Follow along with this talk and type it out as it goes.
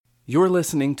You're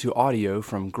listening to audio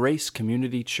from Grace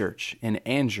Community Church in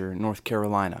Anger, North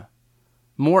Carolina.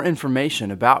 More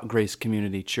information about Grace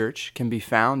Community Church can be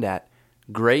found at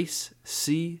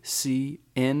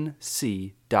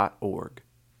graceccnc.org.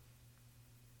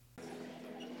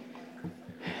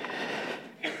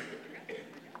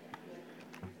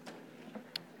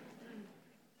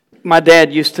 My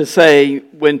dad used to say,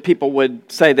 when people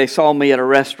would say they saw me at a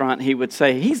restaurant, he would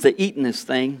say, "He's the eatingest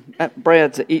thing. That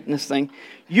Brad's the eatingest thing.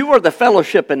 You are the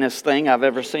fellowshipingest thing I've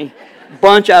ever seen,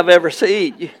 bunch I've ever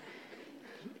seen."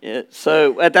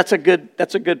 So that's a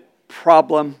good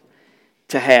problem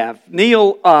to have.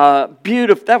 Neil,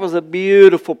 beautiful. That was a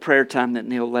beautiful prayer time that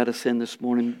Neil led us in this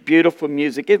morning. Beautiful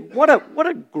music. What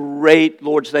a great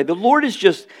Lord's Day. The Lord has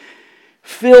just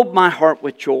filled my heart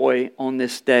with joy on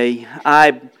this day.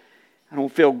 I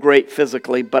don't feel great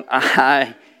physically, but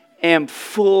I am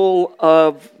full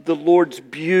of the Lord's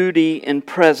beauty and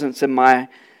presence in my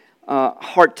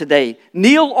heart today.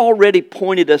 Neil already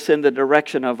pointed us in the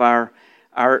direction of our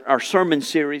sermon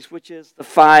series, which is the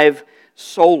 5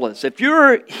 Solas. If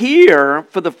you're here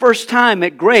for the first time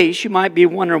at Grace, you might be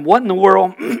wondering, what in the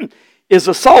world is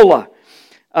a sola?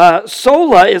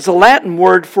 Sola is a Latin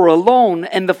word for alone,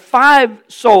 and the 5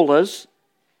 solas,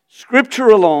 Scripture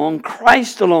alone,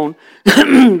 Christ alone,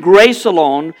 grace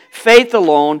alone, faith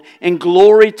alone, and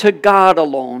glory to God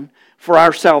alone for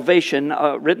our salvation,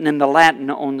 written in the Latin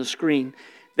on the screen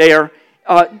there,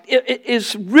 it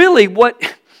is really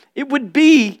what it would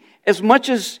be. As much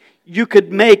as you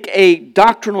could make a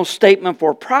doctrinal statement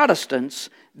for Protestants,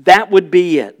 that would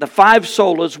be it. The 5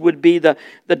 solas would be the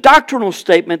doctrinal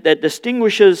statement that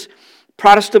distinguishes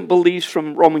Protestant beliefs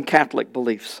from Roman Catholic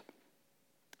beliefs.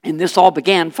 And this all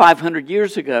began 500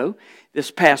 years ago,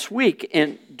 this past week,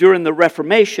 and during the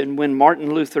Reformation, when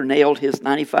Martin Luther nailed his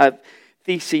 95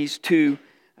 Theses to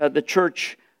the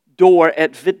church door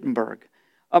at Wittenberg.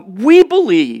 We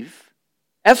believe,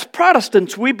 as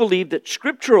Protestants, we believe that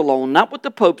Scripture alone, not what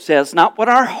the Pope says, not what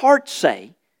our hearts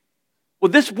say.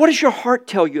 Well, what does your heart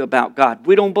tell you about God?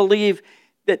 We believe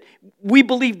that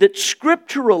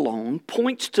Scripture alone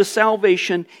points to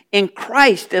salvation, and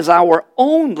Christ as our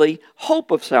only hope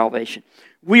of salvation.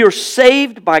 We are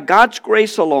saved by God's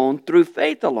grace alone, through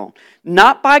faith alone,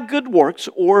 not by good works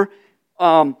or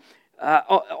on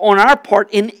our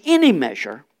part in any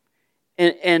measure.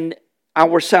 And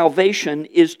our salvation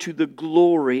is to the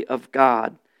glory of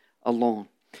God alone.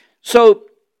 So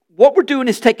what we're doing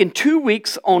is taking 2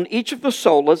 weeks on each of the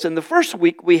solas. And the first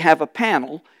week we have a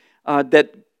panel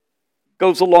that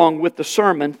goes along with the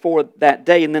sermon for that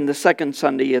day. And then the second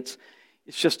Sunday it's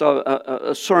just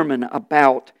a sermon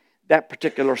about that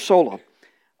particular sola.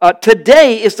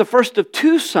 Today is the first of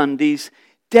 2 Sundays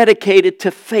dedicated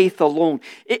to faith alone.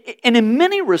 And in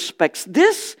many respects,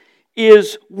 this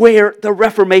is where the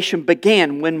Reformation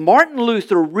began. When Martin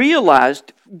Luther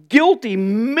realized,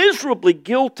 miserably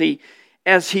guilty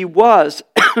as he was,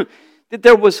 that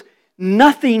there was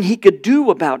nothing he could do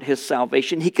about his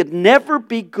salvation. He could never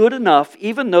be good enough,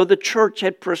 even though the church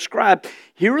had prescribed,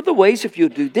 here are the ways, if you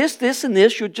do this, this, and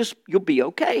this, you'll be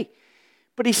okay.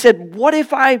 But he said, what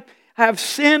if I have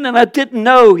sinned and I didn't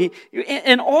know?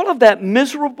 And all of that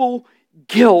miserable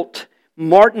guilt,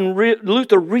 Martin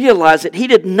Luther realized that he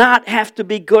did not have to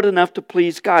be good enough to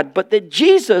please God, but that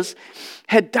Jesus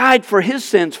had died for his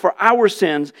sins, for our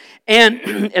sins. And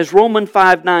as Romans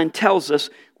 5:9 tells us,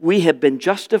 we have been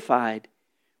justified.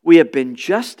 We have been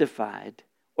justified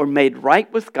or made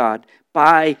right with God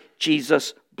by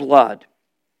Jesus' blood.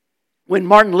 When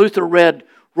Martin Luther read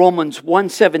Romans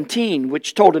 1:17,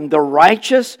 which told him the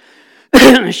righteous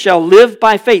shall live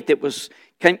by faith,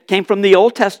 came from the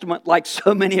Old Testament, like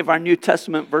so many of our New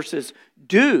Testament verses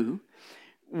do.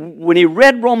 When he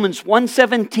read Romans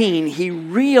 1:17, he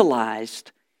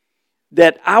realized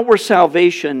that our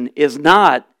salvation is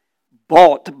not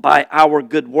bought by our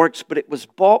good works, but it was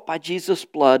bought by Jesus'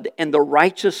 blood, and the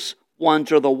righteous ones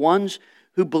are the ones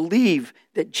who believe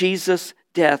that Jesus'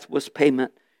 death was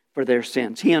payment for their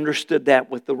sins. He understood that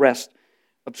with the rest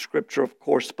of Scripture, of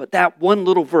course, but that one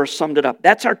little verse summed it up.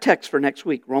 That's our text for next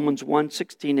week, Romans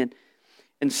 1:16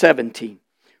 and 17.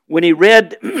 When he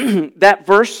read that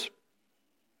verse,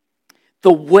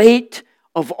 the weight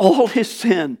of all his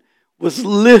sin was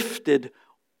lifted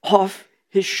off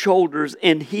his shoulders,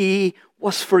 and he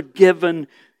was forgiven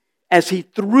as he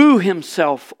threw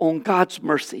himself on God's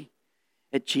mercy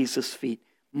at Jesus' feet.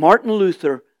 Martin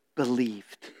Luther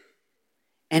believed,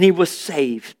 and he was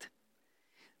saved.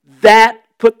 That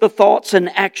put the thoughts and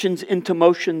actions into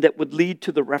motion that would lead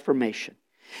to the Reformation.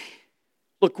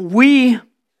 Look, we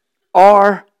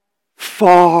are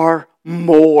far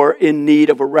more in need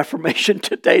of a reformation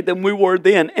today than we were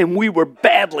then, and we were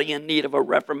badly in need of a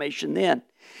reformation then.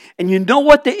 And you know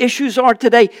what the issues are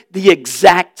today? The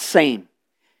exact same.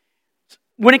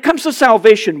 When it comes to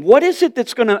salvation, what is it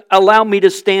that's going to allow me to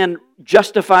stand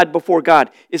justified before God?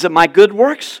 Is it my good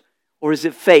works, or is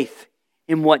it faith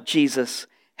in what Jesus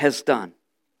has done?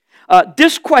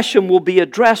 This question will be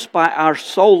addressed by our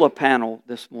Sola panel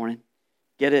this morning.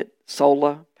 Get it?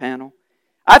 Sola panel.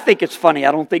 I think it's funny.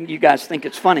 I don't think you guys think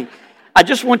it's funny. I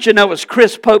just want you to know it was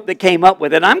Chris Pope that came up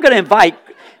with it. I'm going to invite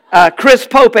Chris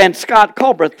Pope and Scott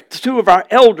Culbreth, two of our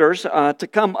elders, to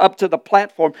come up to the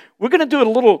platform. We're going to do it a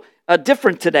little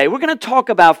different today. We're going to talk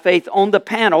about faith on the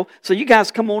panel. So you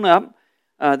guys come on up.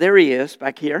 There he is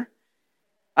back here.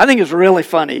 I think it's really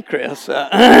funny, Chris.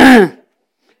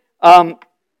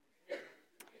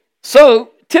 So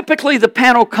typically the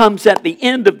panel comes at the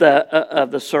end of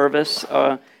the service,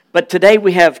 but today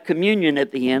we have communion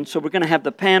at the end. So we're going to have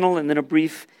the panel and then a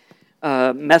brief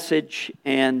message,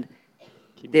 and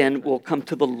then we'll come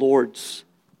to the Lord's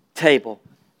table.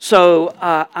 So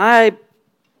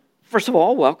first of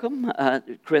all, welcome,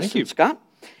 Chris and Scott.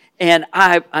 And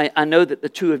I know that the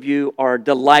two of you are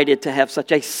delighted to have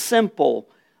such a simple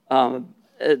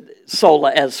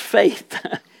sola as faith.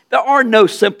 There are no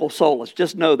simple solas,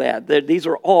 just know that. These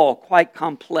are all quite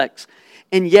complex.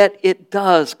 And yet it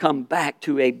does come back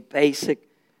to a basic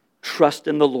trust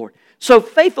in the Lord. So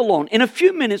faith alone. In a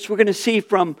few minutes we're going to see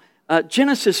from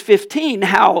Genesis 15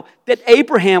 how that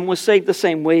Abraham was saved the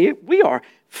same way we are.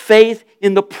 Faith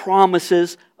in the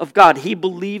promises of God. He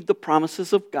believed the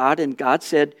promises of God, and God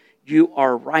said, you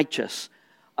are righteous.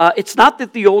 It's not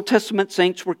that the Old Testament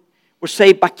saints were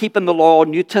saved by keeping the law.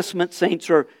 New Testament saints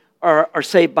are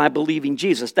saved by believing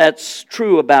Jesus. That's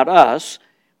true about us.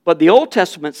 But the Old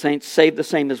Testament saints saved the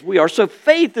same as we are. So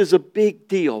faith is a big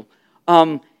deal.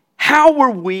 How were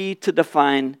we to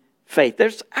define faith?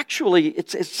 There's actually,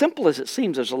 it's as simple as it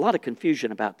seems. There's a lot of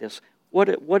confusion about this.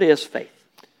 What is faith?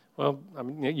 Well, I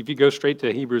mean, if you go straight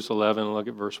to Hebrews 11 and look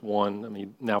at verse 1, I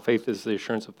mean, now faith is the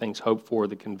assurance of things hoped for,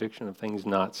 the conviction of things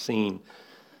not seen.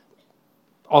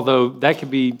 Although that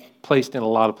could be placed in a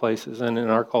lot of places, and in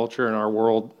our culture, in our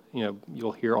world,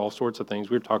 you'll hear all sorts of things.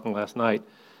 We were talking last night,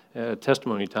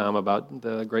 testimony time, about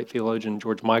the great theologian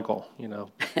George Michael.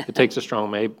 It takes a strong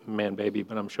man, baby,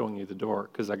 but I'm showing you the door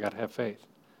because I got to have faith,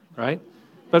 right?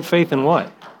 But faith in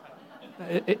what?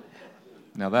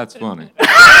 Now that's funny.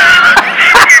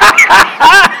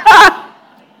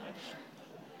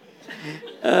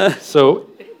 So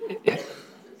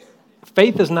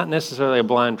faith is not necessarily a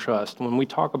blind trust. When we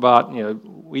talk about,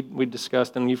 we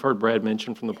discussed, and you've heard Brad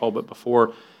mention from the pulpit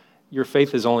before, your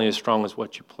faith is only as strong as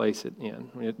what you place it in,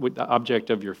 the object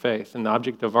of your faith. And the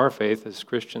object of our faith as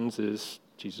Christians is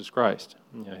Jesus Christ,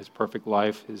 his perfect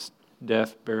life, his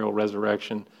death, burial,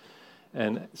 resurrection,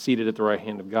 and seated at the right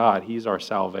hand of God. He's our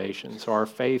salvation. So our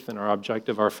faith and our object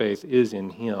of our faith is in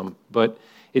him. But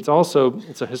it's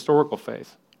a historical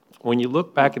faith. When you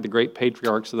look back at the great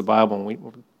patriarchs of the Bible,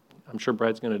 and I'm sure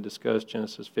Brad's going to discuss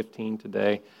Genesis 15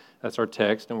 today. That's our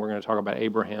text, and we're going to talk about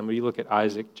Abraham. But you look at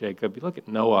Isaac, Jacob, you look at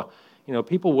Noah,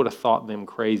 people would have thought them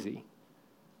crazy.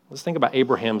 Let's think about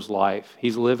Abraham's life.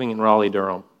 He's living in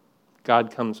Raleigh-Durham.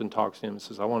 God comes and talks to him and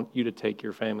says, I want you to take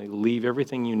your family, leave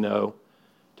everything you know,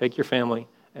 take your family,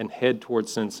 and head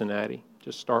towards Cincinnati.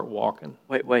 Just start walking.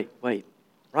 Wait.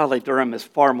 Raleigh-Durham is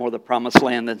far more the promised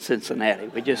land than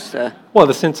Cincinnati. Well,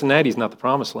 the Cincinnati's not the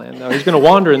promised land. No, he's going to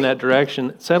wander in that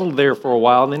direction, settle there for a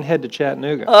while, and then head to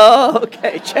Chattanooga. Oh,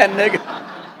 okay, Chattanooga.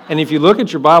 And if you look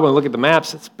at your Bible and look at the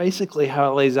maps, it's basically how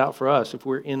it lays out for us if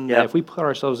we're in that, if we put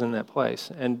ourselves in that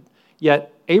place. And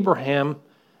yet Abraham,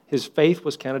 his faith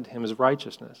was counted to him as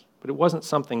righteousness. But it wasn't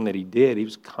something that he did. He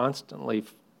was constantly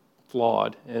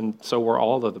flawed. And so were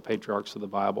all of the patriarchs of the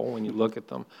Bible when you look at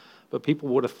them. But people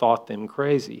would have thought them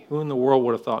crazy. Who in the world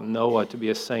would have thought Noah to be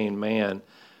a sane man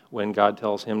when God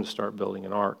tells him to start building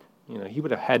an ark? He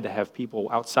would have had to have people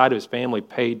outside of his family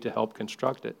paid to help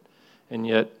construct it. And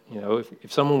yet,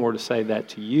 if someone were to say that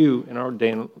to you in our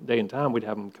day and time, we'd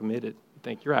have them committed. You'd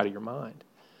think, you're out of your mind.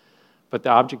 But the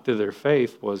object of their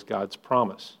faith was God's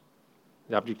promise.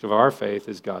 The object of our faith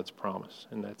is God's promise,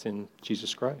 and that's in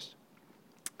Jesus Christ.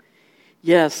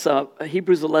 Yes,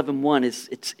 Hebrews 11:1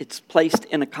 it's placed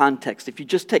in a context. If you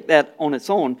just take that on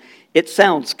its own, it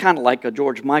sounds kind of like a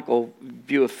George Michael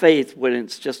view of faith, when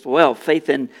it's just, faith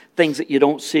in things that you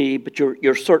don't see, but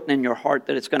you're certain in your heart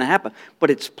that it's going to happen. But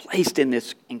it's placed in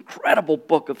this incredible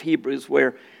book of Hebrews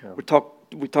where we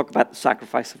talk about the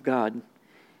sacrifice of God,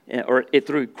 or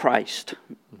through Christ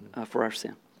for our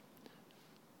sin.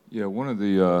 Yeah, one of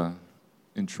the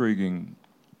intriguing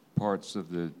parts of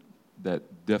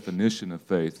that definition of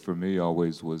faith for me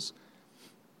always was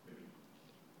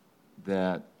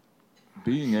that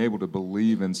being able to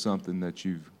believe in something that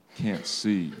you can't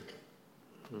see,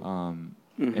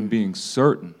 and being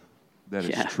certain that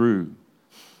it's true,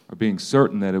 or being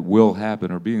certain that it will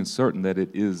happen, or being certain that it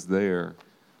is there.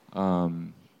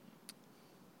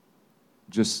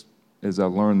 Just as I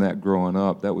learned that growing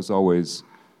up, that was always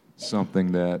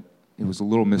something that it was a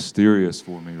little mysterious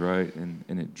for me, right? And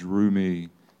it drew me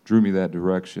that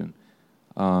direction.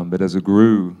 But as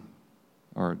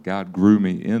God grew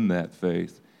me in that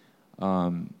faith,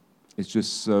 it's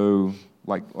just so,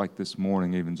 like this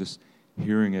morning even, just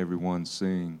hearing everyone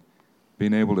sing,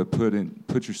 being able to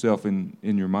put yourself in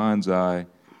your mind's eye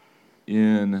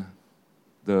in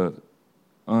the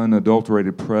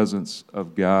unadulterated presence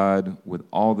of God with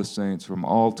all the saints from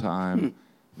all time,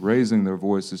 raising their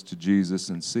voices to Jesus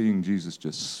and seeing Jesus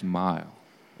just smile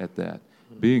at that.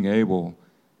 Being able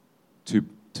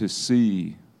to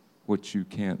see what you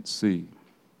can't see.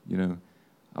 You know,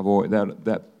 I've always,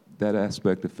 that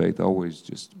aspect of faith always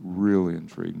just really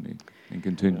intrigued me and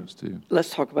continues to.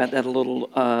 Let's talk about that a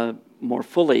little more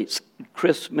fully.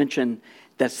 Chris mentioned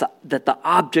that the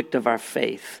object of our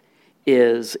faith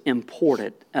is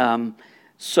important.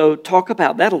 So talk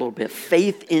about that a little bit.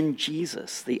 Faith in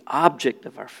Jesus, the object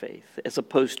of our faith, as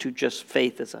opposed to just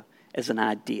faith as an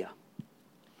idea.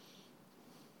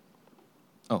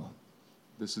 Oh,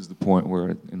 this is the point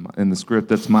where in the script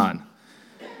that's mine.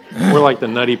 We're like the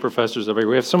nutty professors over here.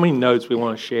 We have so many notes we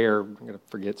want to share. I'm going to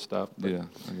forget stuff. But. Yeah,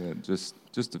 I got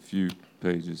just a few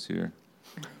pages here.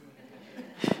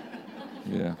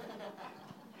 Yeah.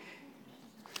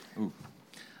 Ooh.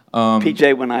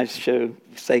 PJ, when I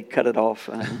say cut it off,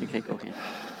 you can't go ahead.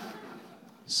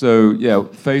 So, yeah,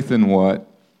 faith in what?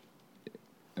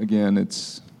 Again,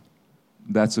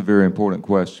 that's a very important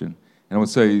question. And I would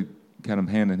say, kind of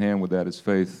hand in hand with that is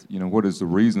faith. You know, what is the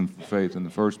reason for faith in the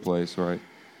first place, right?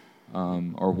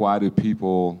 Or why do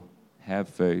people have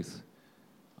faith?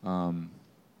 I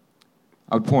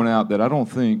would point out that I don't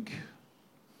think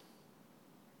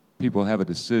people have a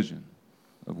decision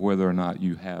of whether or not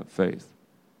you have faith.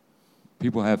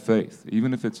 People have faith,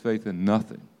 even if it's faith in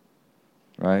nothing,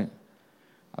 right?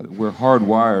 We're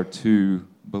hardwired to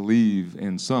believe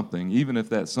in something, even if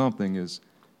that something is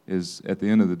at the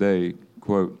end of the day,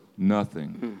 quote,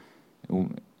 nothing.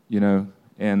 You know,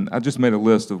 and I just made a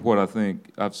list of what I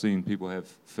think I've seen people have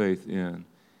faith in.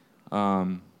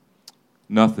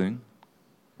 Nothing,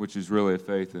 which is really a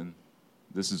faith in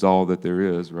this is all that there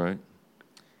is, right?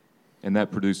 And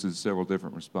that produces several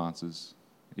different responses,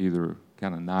 either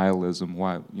kind of nihilism,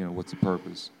 why, you know, what's the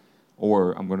purpose,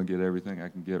 or I'm going to get everything I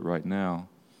can get right now.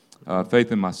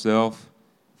 Faith in myself,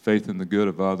 faith in the good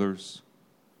of others,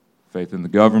 faith in the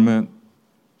government,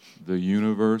 the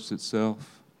universe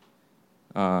itself,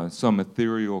 some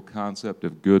ethereal concept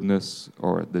of goodness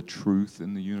or the truth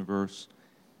in the universe,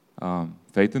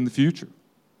 faith in the future,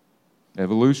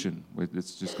 evolution,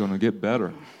 it's just going to get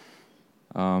better,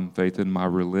 faith in my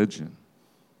religion,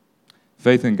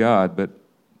 faith in God, but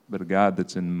a God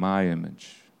that's in my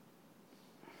image,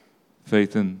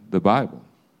 faith in the Bible,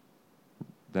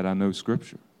 that I know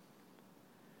Scripture,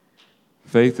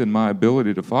 faith in my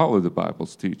ability to follow the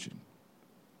Bible's teaching.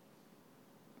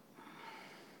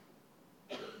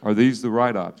 Are these the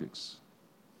right objects?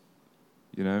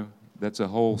 You know, that's a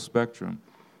whole spectrum.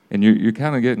 And you're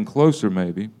kind of getting closer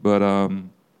maybe, but I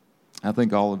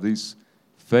think all of these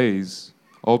faiths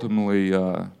ultimately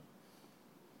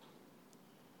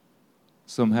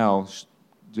somehow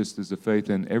just as a faith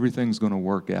in everything's going to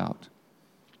work out.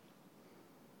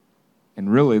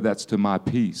 And really that's to my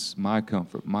peace, my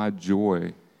comfort, my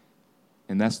joy.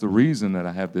 And that's the reason that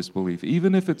I have this belief.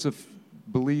 Even if it's a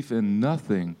belief in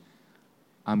nothing,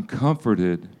 I'm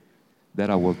comforted that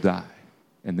I will die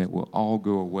and that will all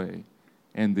go away.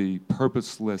 And the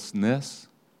purposelessness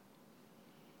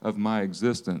of my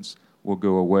existence will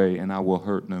go away and I will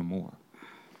hurt no more.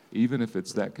 Even if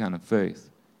it's that kind of faith,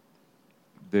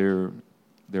 there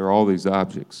are all these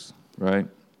objects, right?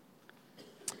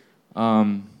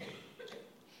 But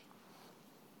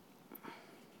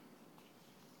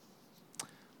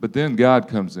then God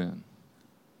comes in,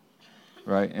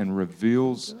 right, and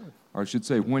reveals, or I should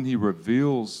say, when he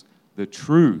reveals the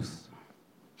truth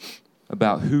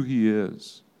about who he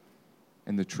is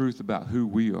and the truth about who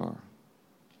we are.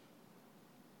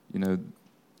 You know,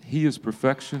 he is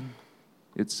perfection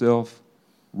itself,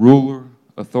 ruler,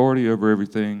 authority over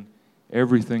everything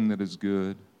that is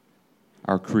good,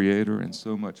 our creator, and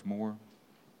so much more.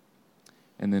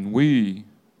 And then we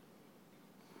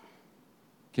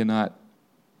cannot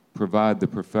provide the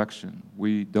perfection.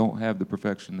 We don't have the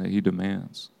perfection that he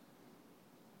demands.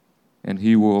 and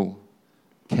He will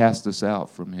cast us out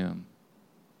from Him.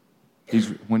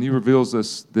 When He reveals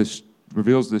this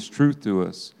truth to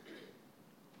us,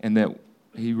 and that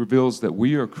He reveals that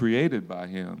we are created by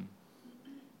Him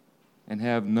and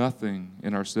have nothing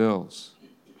in ourselves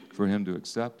for Him to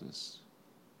accept us,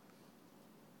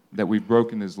 that we've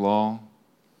broken His law,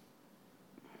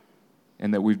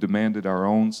 and that we've demanded our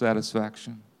own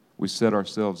satisfaction. We set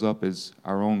ourselves up as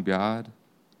our own God,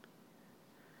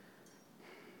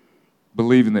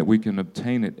 believing that we can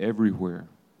obtain it everywhere,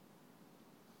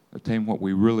 obtain what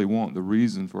we really want, the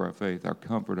reason for our faith, our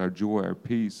comfort, our joy, our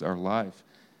peace, our life.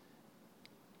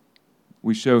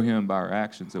 We show Him by our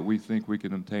actions that we think we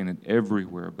can obtain it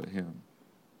everywhere but Him.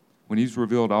 When He's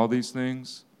revealed all these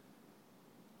things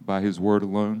by His Word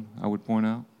alone, I would point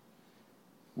out,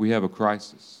 we have a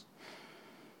crisis.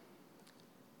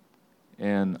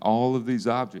 And all of these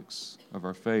objects of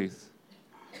our faith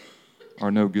are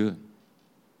no good.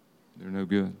 They're no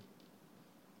good.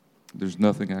 There's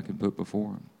nothing I can put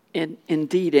before Him.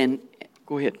 Indeed, and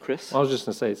go ahead, Chris. I was just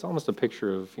going to say, it's almost a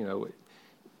picture of,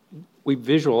 we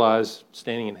visualize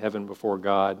standing in heaven before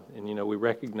God, and, we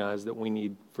recognize that we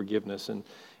need forgiveness. And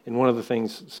one of the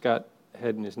things Scott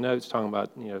had in his notes talking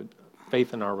about,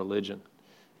 faith in our religion.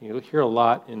 You hear a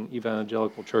lot in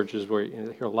evangelical churches where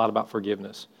you hear a lot about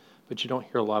forgiveness, but you don't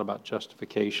hear a lot about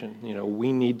justification.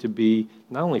 We need to be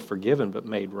not only forgiven, but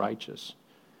made righteous.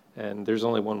 And there's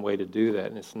only one way to do that,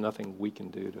 and it's nothing we can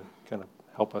do to kind of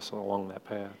help us along that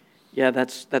path. Yeah,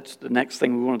 that's the next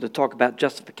thing we wanted to talk about,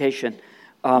 justification.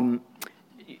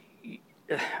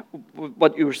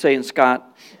 What you were saying,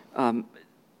 Scott,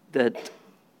 that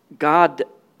God,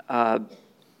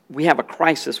 we have a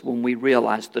crisis when we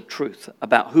realize the truth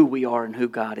about who we are and who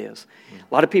God is.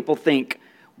 A lot of people think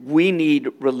we need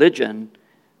religion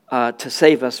to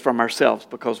save us from ourselves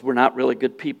because we're not really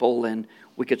good people and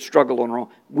we could struggle on our own.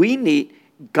 We need,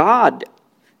 God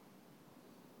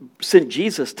sent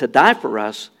Jesus to die for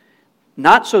us,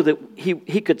 not so that he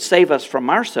could save us from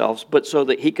ourselves, but so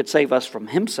that He could save us from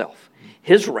Himself,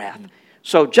 His wrath.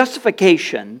 So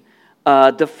justification,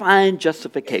 define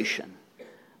justification.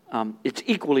 It's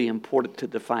equally important to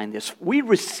define this. We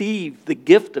receive the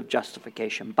gift of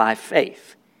justification by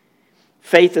faith.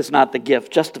 Faith is not the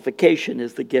gift. Justification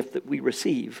is the gift that we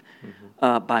receive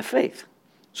by faith.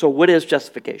 So what is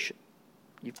justification?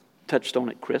 You've touched on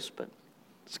it, Chris, but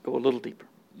let's go a little deeper.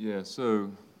 Yeah, so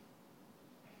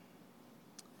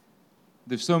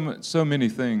there's so many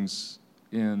things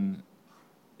in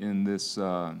this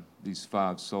these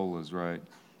 5 solas, right?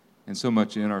 And so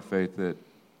much in our faith that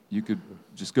you could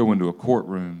just go into a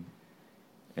courtroom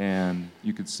and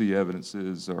you could see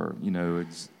evidences or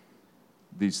it's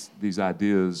these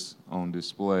ideas on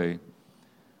display.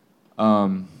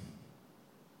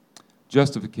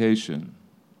 Justification.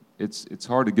 It's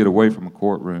hard to get away from a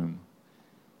courtroom.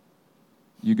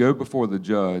 You go before the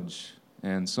judge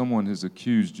and someone has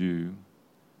accused you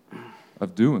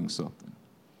of doing something,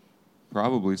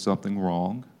 probably something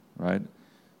wrong, right?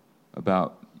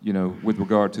 About, with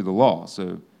regard to the law.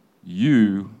 So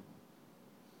you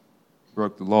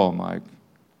broke the law, Mike.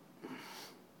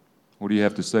 What do you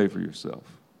have to say for yourself,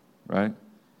 right?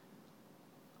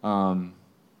 Then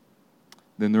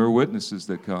there are witnesses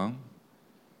that come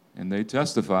and they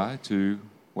testify to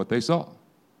what they saw.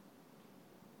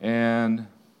 And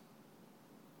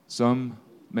some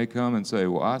may come and say,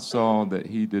 well, I saw that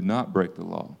he did not break the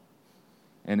law.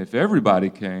 And if everybody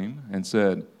came and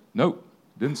said, nope,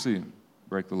 didn't see him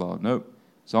break the law, nope,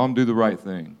 saw him do the right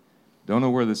thing, don't know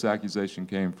where this accusation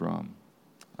came from,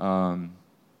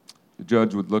 the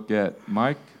judge would look at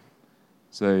Mike,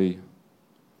 say,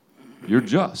 you're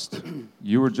just,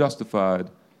 you were justified,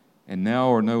 and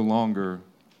now are no longer,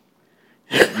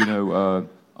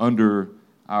 under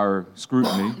our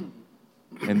scrutiny,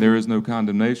 and there is no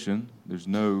condemnation, there's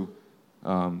no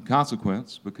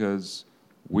consequence, because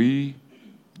we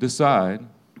decide,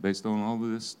 based on all of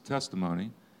this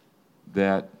testimony,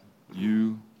 that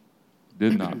you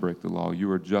did not break the law.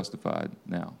 You are justified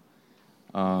now.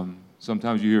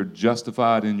 Sometimes you hear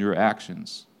justified in your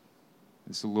actions.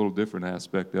 It's a little different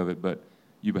aspect of it, but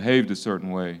you behaved a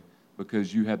certain way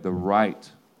because you had the right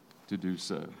to do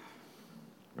so,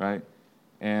 right?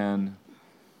 And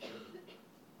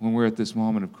when we're at this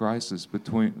moment of crisis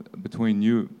between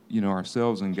you,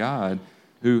 ourselves and God,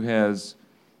 who has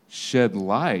shed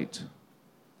light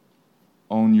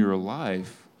on your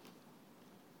life,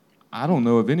 I don't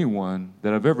know of anyone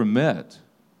that I've ever met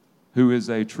who is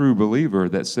a true believer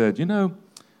that said,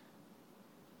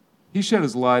 he shed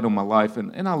his light on my life,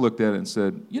 and I looked at it and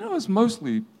said, it's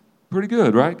mostly pretty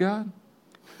good, right, God?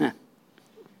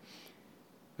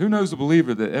 Who knows a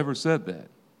believer that ever said that?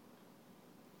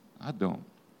 I don't.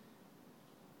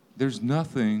 There's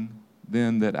nothing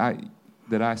then that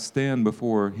I stand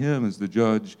before him as the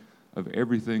judge of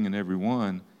everything and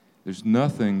everyone. There's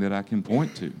nothing that I can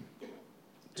point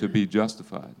to be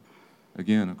justified.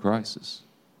 Again, a crisis.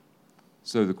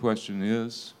 So the question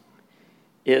is?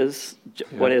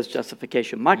 What is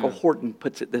justification? Michael Horton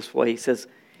puts it this way. He says,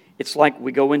 it's like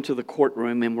we go into the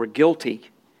courtroom and we're guilty,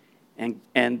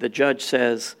 and the judge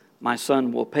says, my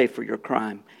son will pay for your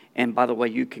crime. And by the way,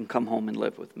 you can come home and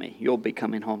live with me. You'll be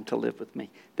coming home to live with me.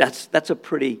 That's a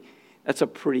pretty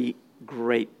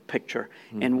great picture.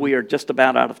 Mm-hmm. And we are just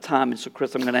about out of time. And so,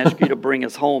 Chris, I'm going to ask you to bring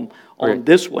us home on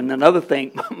this one. Another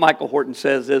thing Michael Horton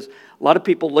says is a lot of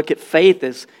people look at faith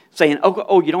as saying,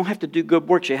 oh, you don't have to do good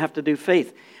works. You have to do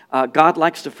faith. God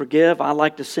likes to forgive. I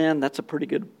like to sin. That's a pretty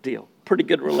good deal. Pretty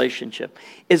good relationship.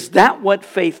 Is that what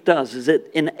faith does? Does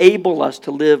it enable us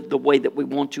to live the way that we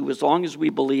want to as long as we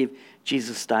believe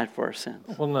Jesus died for our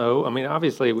sins? Well, no. I mean,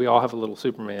 obviously, we all have a little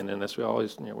Superman in us. We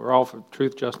always, we're all for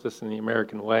truth, justice, and the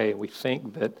American way. We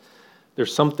think that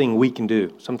there's something we can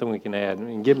do, something we can add. I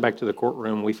mean, getting back to the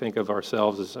courtroom, we think of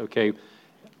ourselves as, okay,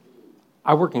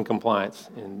 I work in compliance,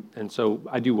 and so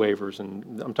I do waivers,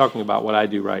 and I'm talking about what I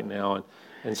do right now,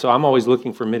 and so I'm always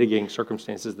looking for mitigating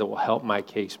circumstances that will help my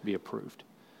case be approved.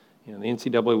 The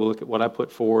NCAA will look at what I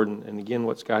put forward, and again,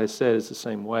 what Scott has said is the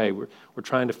same way. We're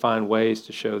trying to find ways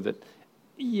to show that,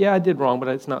 yeah, I did wrong, but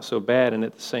it's not so bad, and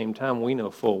at the same time, we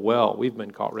know full well we've been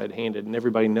caught red-handed, and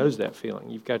everybody knows that feeling.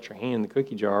 You've got your hand in the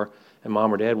cookie jar, and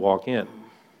mom or dad walk in.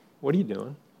 What are you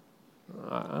doing?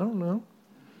 I don't know.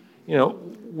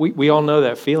 We all know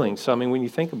that feeling. So, I mean, when you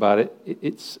think about it,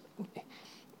 it's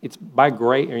by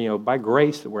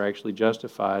grace that we're actually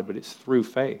justified, but it's through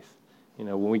faith.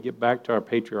 When we get back to our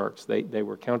patriarchs, they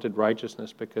were counted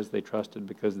righteousness because they trusted,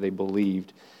 because they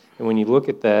believed. And when you look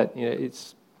at that,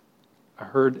 I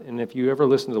heard, and if you ever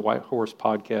listen to the White Horse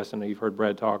podcast, I know you've heard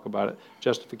Brad talk about it,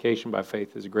 Justification by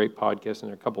Faith is a great podcast, and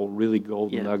there are a couple of really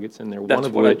golden nuggets in there. That's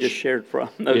what I just shared from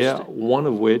those two. One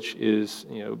of which is,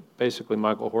 basically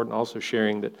Michael Horton also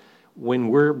sharing that when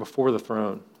we're before the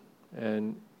throne,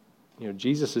 and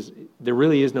there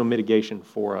really is no mitigation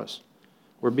for us.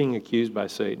 We're being accused by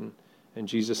Satan, and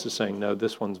Jesus is saying, no,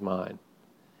 this one's mine.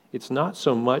 It's not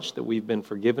so much that we've been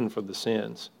forgiven for the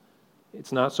sins.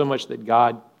 It's not so much that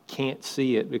God can't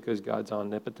see it because God's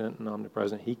omnipotent and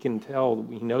omnipresent. He can tell,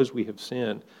 he knows we have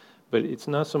sinned, but it's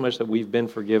not so much that we've been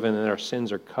forgiven and our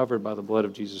sins are covered by the blood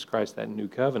of Jesus Christ, that new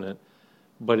covenant,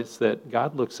 but it's that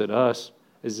God looks at us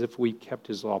as if we kept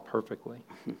his law perfectly.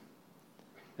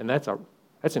 And that's an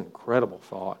incredible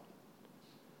thought.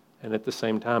 And at the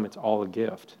same time, it's all a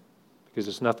gift because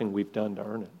it's nothing we've done to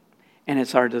earn it. And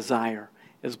it's our desire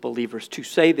as believers to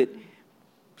say that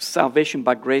salvation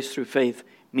by grace through faith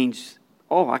means,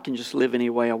 I can just live any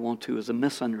way I want to, is a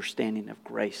misunderstanding of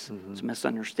grace. Mm-hmm. It's a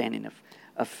misunderstanding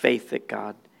of faith that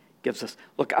God gives us.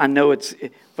 Look, I know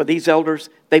for these elders,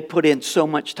 they put in so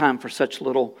much time for such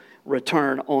little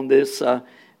return on these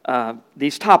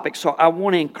topics. So I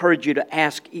want to encourage you to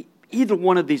ask either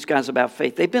one of these guys about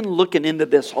faith. They've been looking into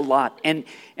this a lot. And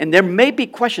there may be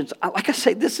questions. Like I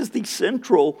say, this is the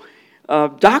central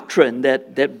doctrine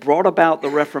that brought about the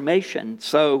Reformation.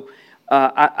 So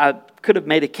I could have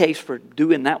made a case for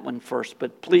doing that one first,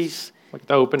 but please like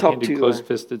the open-handed,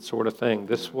 closed-fisted sort of thing.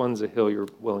 This one's a hill you're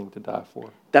willing to die for.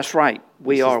 That's right.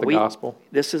 This is the gospel.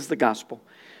 This is the gospel.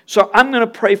 So I'm going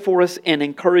to pray for us and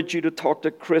encourage you to talk to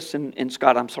Chris and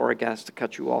Scott. I'm sorry, guys, to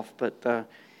cut you off, but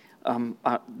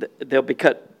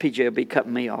PJ will be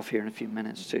cutting me off here in a few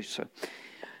minutes too. So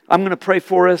I'm going to pray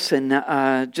for us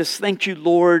and just thank you,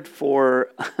 Lord, for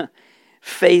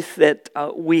faith that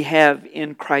we have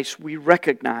in Christ. We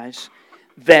recognize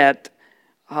that,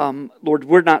 Lord,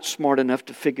 we're not smart enough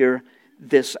to figure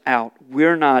this out.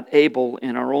 We're not able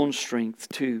in our own strength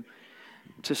to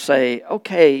say,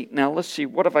 okay, now let's see,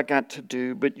 what have I got to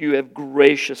do? But you have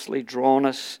graciously drawn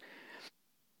us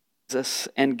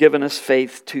and given us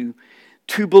faith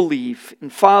to believe.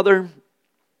 And Father,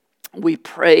 we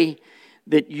pray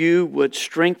that you would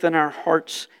strengthen our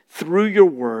hearts through your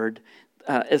word.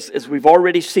 As we've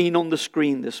already seen on the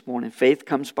screen this morning, faith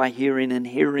comes by hearing, and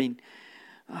hearing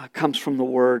comes from the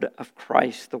word of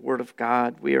Christ, the word of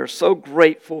God. We are so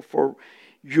grateful for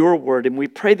your word, and we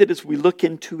pray that as we look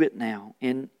into it now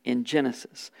in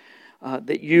Genesis,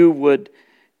 that you would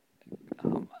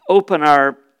open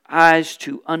our eyes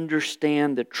to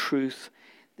understand the truth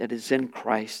that is in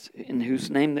Christ, in whose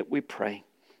name that we pray.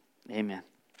 Amen.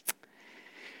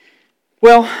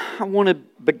 Well, I want to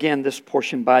begin this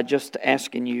portion by just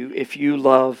asking you if you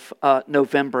love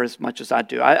November as much as I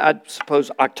do. I suppose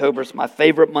October is my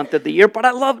favorite month of the year, but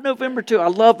I love November too. I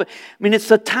love it. I mean, it's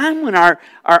a time when our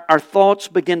thoughts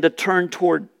begin to turn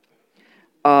toward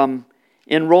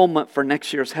enrollment for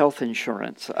next year's health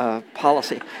insurance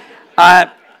policy.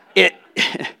 It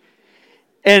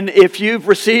And if you've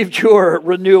received your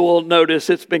renewal notice,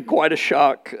 it's been quite a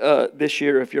shock this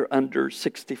year if you're under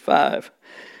 65.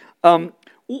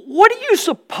 What do you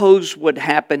suppose would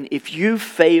happen if you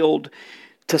failed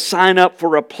to sign up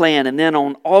for a plan and then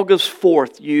on August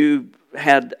 4th you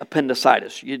had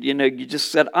appendicitis? You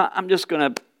just said, I'm just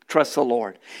going to trust the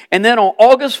Lord. And then on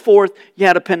August 4th you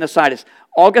had appendicitis.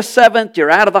 August 7th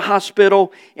you're out of the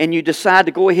hospital and you decide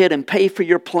to go ahead and pay for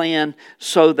your plan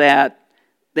so that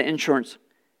the insurance,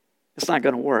 it's not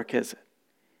going to work, is it?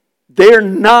 They're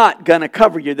not going to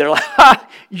cover you. They're like,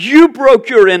 you broke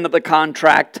your end of the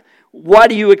contract. Why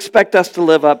do you expect us to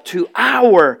live up to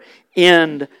our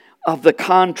end of the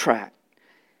contract?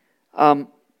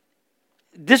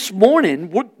 This morning,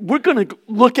 we're going to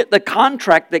look at the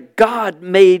contract that God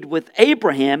made with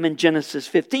Abraham in Genesis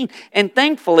 15. And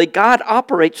thankfully, God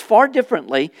operates far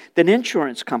differently than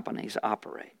insurance companies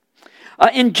operate.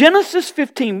 In Genesis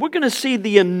 15, we're going to see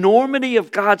the enormity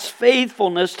of God's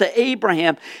faithfulness to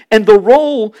Abraham and the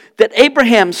role that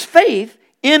Abraham's faith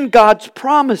in God's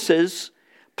promises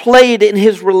played in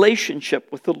his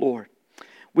relationship with the Lord.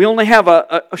 We only have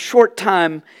a short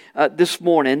time this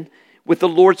morning with the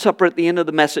Lord's Supper at the end of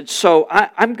the message, so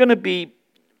I'm going to be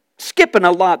skipping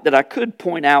a lot that I could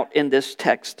point out in this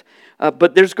text,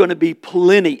 but there's going to be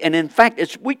plenty. And in fact,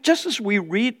 just as we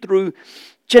read through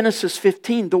Genesis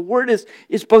 15, the word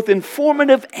is both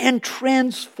informative and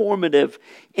transformative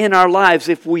in our lives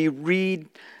if we read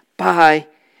by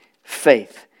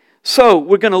faith. So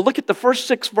we're going to look at the first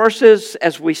 6 verses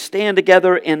as we stand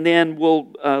together, and then we'll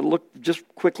look just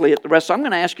quickly at the rest. So I'm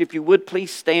going to ask you if you would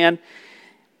please stand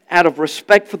out of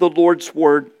respect for the Lord's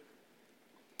word,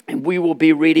 and we will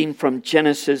be reading from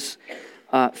Genesis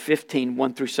 15,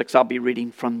 1 through 6. I'll be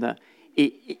reading from the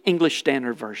English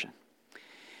Standard Version.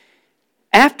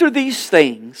 After these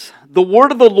things, the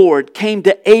word of the Lord came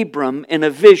to Abram in a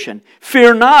vision.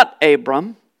 Fear not,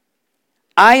 Abram.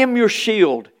 I am your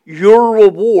shield. Your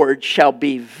reward shall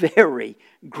be very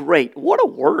great. What a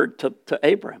word to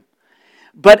Abram.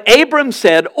 But Abram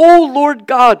said, O Lord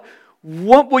God,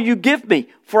 what will you give me?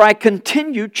 For I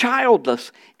continue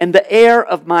childless, and the heir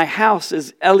of my house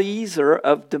is Eliezer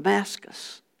of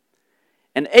Damascus.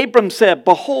 And Abram said,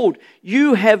 Behold,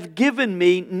 you have given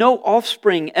me no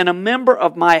offspring, and a member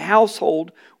of my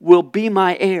household will be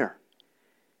my heir.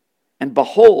 And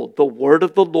behold, the word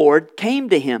of the Lord came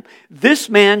to him. This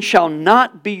man shall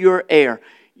not be your heir.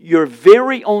 Your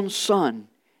very own son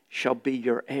shall be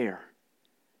your heir.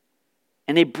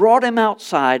 And he brought him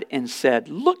outside and said,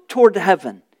 Look toward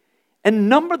heaven and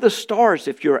number the stars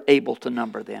if you're able to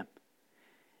number them.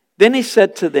 Then he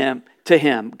said to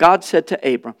him, God said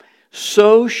to Abram,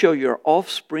 So shall your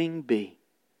offspring be.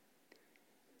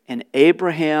 And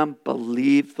Abraham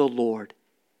believed the Lord,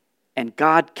 and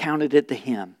God counted it to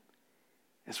him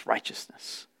as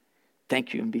righteousness.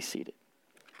 Thank you, and be seated.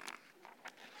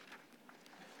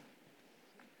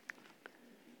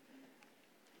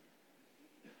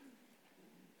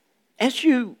 As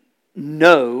you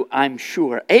know, I'm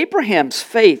sure, Abraham's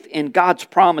faith in God's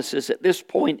promises at this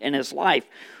point in his life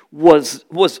was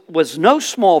no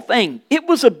small thing. It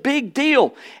was a big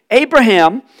deal.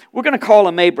 Abraham, we're going to call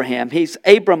him Abraham. He's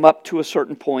Abram up to a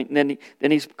certain point, and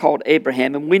then he's called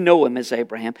Abraham, and we know him as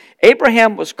Abraham.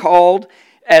 Abraham was called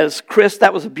as Chris.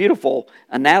 That was a beautiful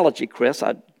analogy, Chris.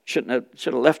 I should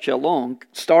have left you alone.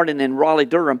 Starting in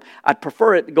Raleigh-Durham, I'd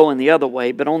prefer it going the other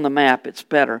way, but on the map it's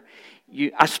better.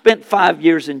 I spent 5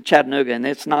 years in Chattanooga, and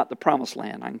it's not the promised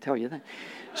land, I can tell you that.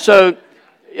 So,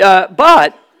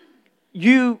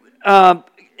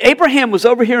 Abraham was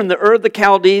over here in the Ur of the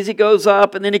Chaldees. He goes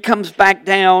up, and then he comes back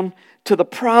down to the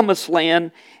promised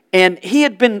land. And he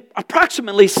had been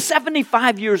approximately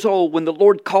 75 years old when the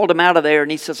Lord called him out of there.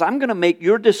 And he says, I'm going to make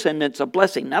your descendants a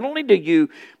blessing, not only to you,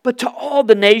 but to all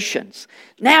the nations.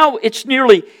 Now it's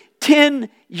nearly 10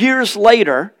 years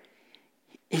later.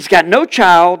 He's got no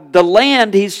child. The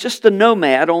land, he's just a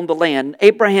nomad on the land.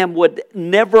 Abraham would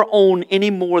never own any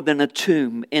more than a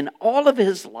tomb in all of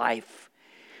his life.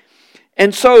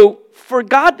 And so for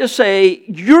God to say,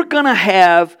 you're going to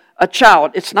have a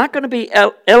child, it's not going to be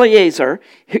Eliezer,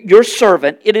 your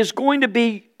servant. It is going to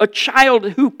be a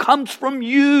child who comes from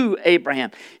you,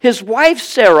 Abraham. His wife,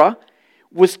 Sarah,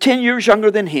 was 10 years younger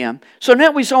than him. So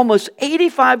now he's almost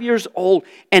 85 years old.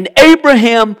 And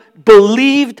Abraham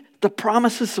believed the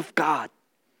promises of God.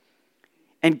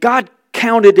 and God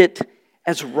counted it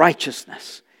as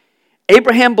righteousness.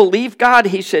 Abraham believed God.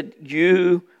 He said,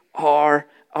 "You are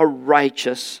a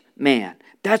righteous man."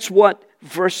 That's what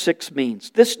verse 6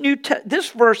 means. This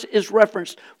verse is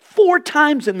referenced 4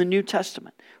 times in the New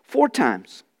Testament. 4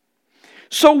 times.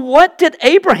 So what did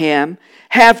Abraham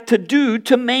have to do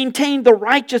to maintain the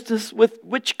righteousness with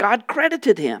which God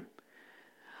credited him?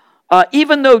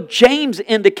 Even though James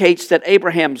indicates that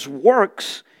Abraham's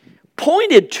works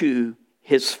pointed to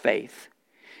his faith,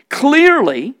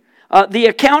 clearly the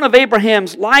account of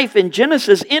Abraham's life in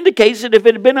Genesis indicates that if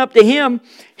it had been up to him,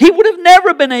 he would have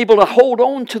never been able to hold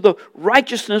on to the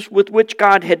righteousness with which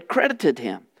God had credited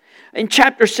him. In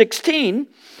chapter 16,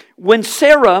 when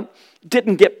Sarah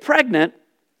didn't get pregnant,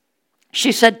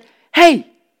 she said, "Hey,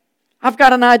 I've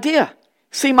got an idea.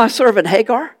 See my servant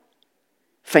Hagar?"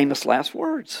 Famous last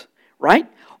words, right?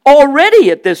 Already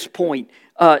at this point,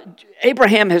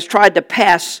 Abraham has tried to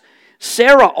pass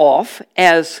Sarah off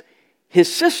as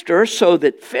his sister so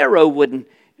that Pharaoh wouldn't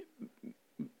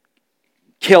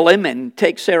kill him and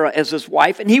take Sarah as his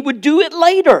wife, and he would do it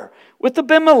later with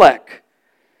Abimelech.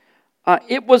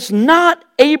 It was not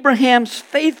Abraham's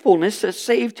faithfulness that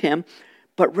saved him,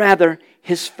 but rather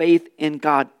his faith in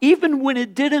God, even when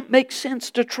it didn't make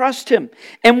sense to trust him,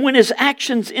 and when his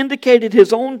actions indicated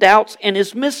his own doubts and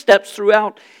his missteps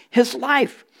throughout his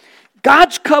life.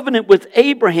 God's covenant with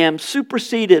Abraham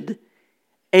superseded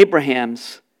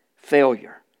Abraham's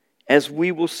failure, as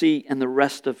we will see in the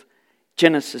rest of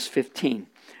Genesis 15.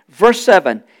 Verse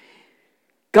 7,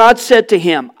 God said to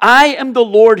him, "I am the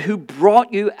Lord who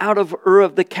brought you out of Ur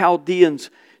of the Chaldeans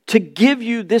to give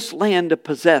you this land to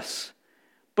possess."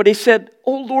 But he said,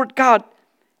 "Oh Lord God,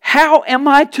 how am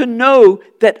I to know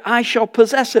that I shall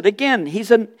possess it?" Again, he's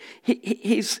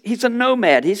a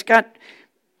nomad. He's got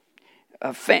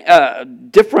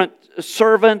different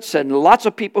servants and lots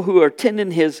of people who are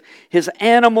tending his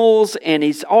animals, and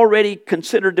he's already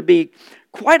considered to be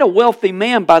quite a wealthy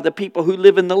man by the people who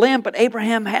live in the land, but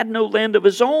Abraham had no land of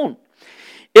his own.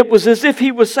 It was as if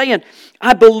he was saying,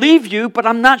 "I believe you, but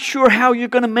I'm not sure how you're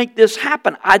going to make this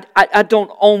happen. I don't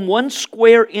own 1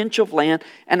 square inch of land,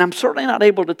 and I'm certainly not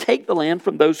able to take the land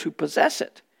from those who possess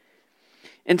it."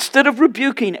 Instead of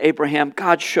rebuking Abraham,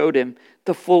 God showed him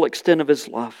the full extent of his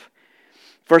love.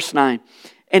 Verse 9,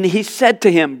 and he said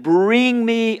to him, "Bring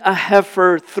me a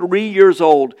heifer 3 years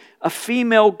old, a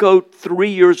female goat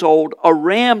 3 years old, a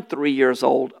ram 3 years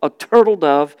old, a turtle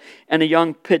dove, and a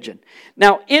young pigeon."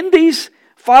 Now, in these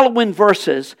following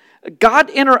verses, God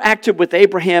interacted with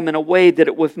Abraham in a way that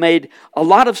it would have made a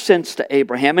lot of sense to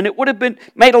Abraham, and it would have been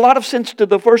made a lot of sense to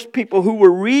the first people who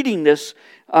were reading this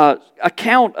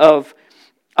account of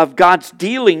God's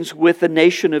dealings with the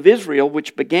nation of Israel,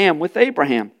 which began with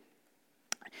Abraham.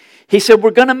 He said,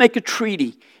 "We're going to make a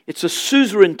treaty." It's a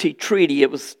suzerainty treaty.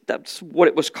 That's what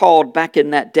it was called back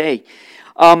in that day.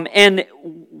 And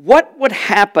what would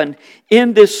happen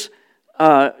in this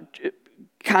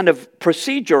kind of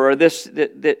procedure or this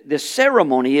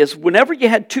ceremony is whenever you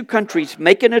had 2 countries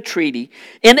making a treaty,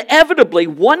 inevitably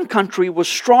one country was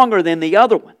stronger than the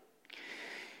other one.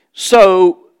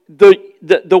 So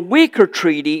the weaker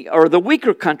treaty, or the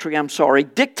weaker country,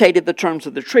 dictated the terms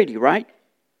of the treaty, right?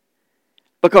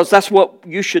 Because that's what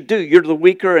you should do. You're the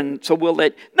weaker, and so we'll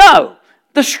let... No!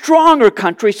 The stronger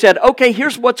country said, "Okay,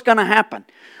 here's what's going to happen.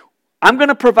 I'm going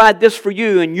to provide this for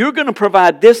you, and you're going to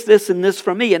provide this, this, and this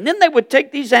for me." And then they would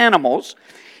take these animals,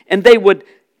 and they would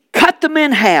cut them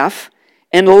in half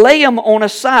and lay them on a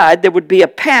side. There would be a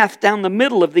path down the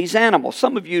middle of these animals.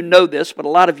 Some of you know this, but a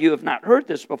lot of you have not heard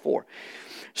this before.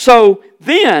 So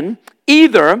then,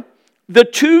 either the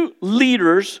 2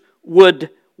 leaders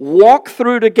would walk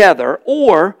through together,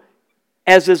 or,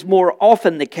 as is more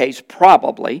often the case,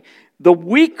 probably, the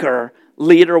weaker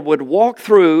leader would walk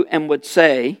through and would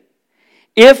say,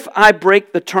 "If I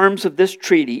break the terms of this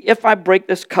treaty, if I break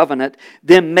this covenant,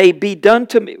 then may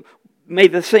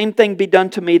the same thing be done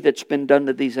to me that's been done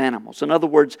to these animals." In other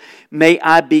words, may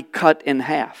I be cut in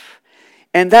half.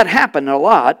 And that happened a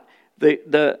lot.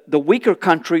 The weaker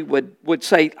country would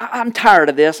say, "I'm tired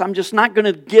of this. I'm just not going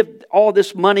to give all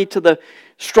this money to the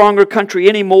stronger country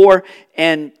anymore."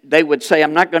 And they would say,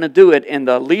 "I'm not going to do it." And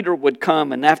the leader would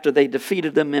come, and after they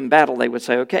defeated them in battle, they would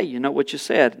say, "Okay, you know what you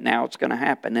said. Now it's going to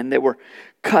happen." And they were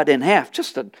cut in half.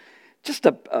 Just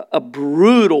a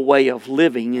brutal way of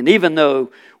living. And even though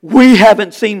we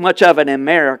haven't seen much of it in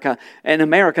America,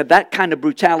 that kind of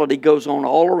brutality goes on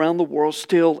all around the world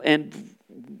still, and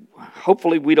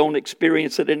hopefully we don't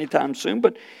experience it anytime soon,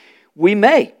 but we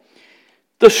may.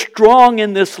 The strong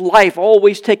in this life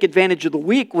always take advantage of the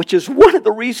weak, which is one of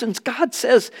the reasons God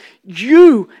says,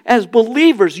 you as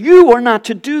believers, you are not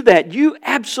to do that. You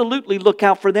absolutely look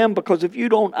out for them, because if you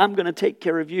don't, I'm going to take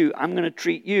care of you. I'm going to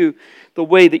treat you the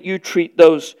way that you treat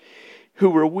those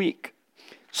who are weak.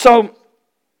 So,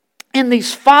 in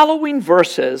these following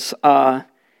verses,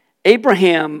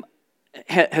 Abraham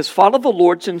has followed the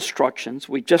Lord's instructions.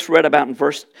 We just read about in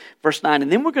verse 9.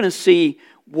 And then we're going to see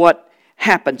what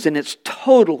happens, and it's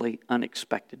totally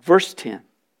unexpected. Verse 10.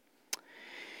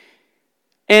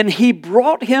 And he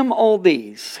brought him all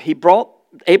these.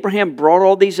 Abraham brought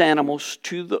all these animals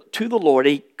to the Lord.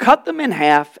 He cut them in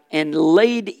half and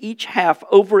laid each half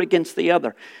over against the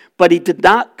other. But he did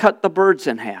not cut the birds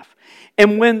in half.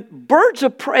 And when birds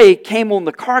of prey came on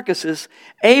the carcasses,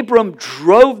 Abram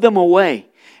drove them away.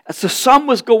 As the sun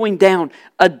was going down,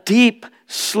 a deep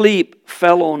sleep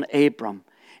fell on Abram.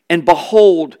 And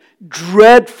behold,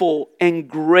 dreadful and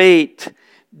great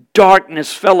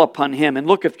darkness fell upon him. And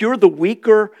look, if you're the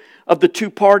weaker of the two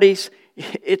parties,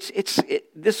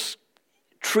 this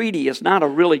treaty is not a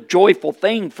really joyful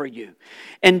thing for you.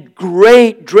 And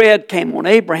great dread came on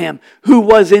Abraham, who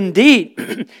was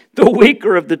indeed the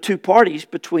weaker of the two parties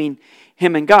between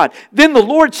him and God. Then the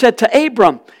Lord said to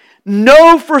Abram,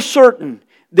 know for certain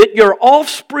that your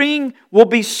offspring will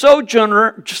be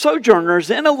sojourners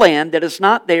in a land that is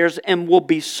not theirs, and will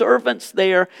be servants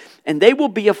there, and they will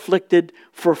be afflicted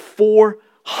for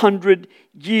 400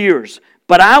 years.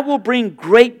 But I will bring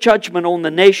great judgment on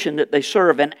the nation that they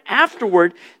serve, and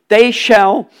afterward they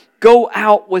shall come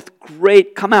out with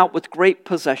great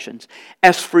possessions.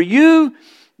 As for you,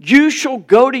 you shall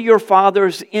go to your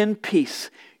fathers in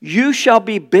peace. You shall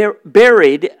be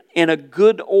buried in a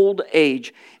good old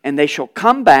age, and they shall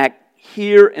come back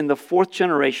here in the fourth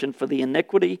generation, for the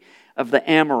iniquity of the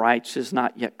Amorites is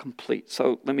not yet complete.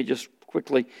 So let me just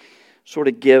quickly sort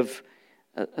of give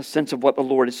a sense of what the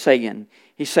Lord is saying.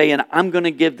 He's saying, I'm going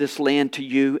to give this land to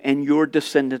you, and your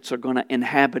descendants are going to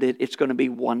inhabit it. It's going to be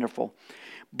wonderful.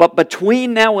 But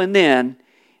between now and then,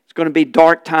 it's going to be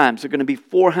dark times. They're going to be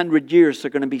 400 years.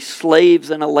 They're going to be slaves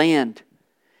in a land.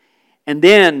 And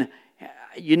then,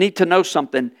 you need to know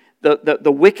something.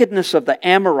 The wickedness of the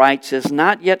Amorites is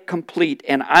not yet complete,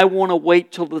 and I want to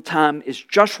wait till the time is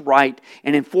just right,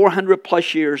 and in 400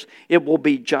 plus years, it will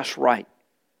be just right.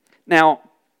 Now,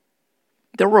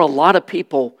 there were a lot of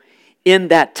people in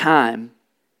that time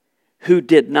who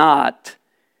did not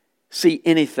see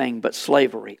anything but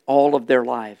slavery all of their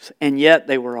lives, and yet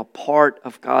they were a part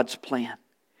of God's plan.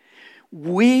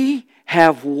 We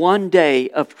have one day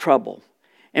of trouble,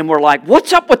 and we're like,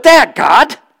 what's up with that,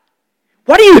 God?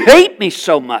 Why do you hate me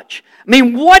so much? I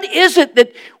mean, what is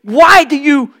it why do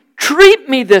you treat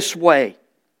me this way?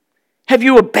 Have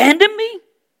you abandoned me?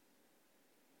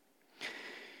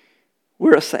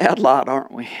 We're a sad lot,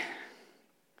 aren't we?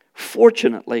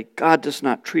 Fortunately, God does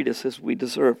not treat us as we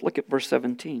deserve. Look at verse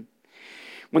 17.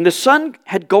 When the sun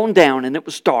had gone down and it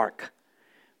was dark,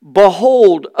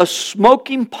 behold, a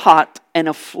smoking pot and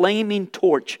a flaming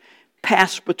torch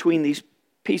passed between these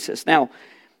pieces. Now,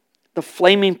 the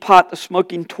flaming pot, the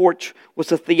smoking torch,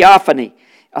 was a theophany.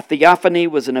 A theophany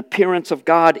was an appearance of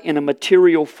God in a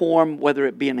material form, whether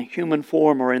it be in a human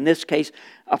form or, in this case,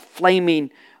 a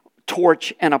flaming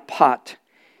torch and a pot.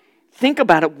 Think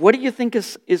about it. What do you think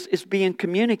is being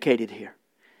communicated here?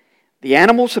 The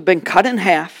animals have been cut in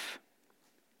half,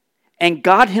 and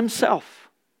God Himself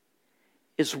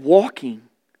is walking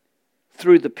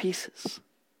through the pieces.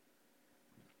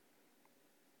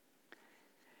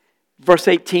 Verse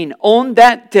 18, on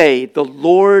that day the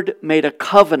Lord made a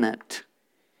covenant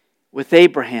with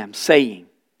Abraham, saying,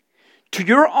 to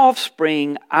your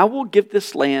offspring I will give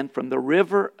this land from the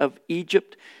river of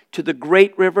Egypt to the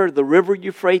great river, the river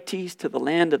Euphrates, to the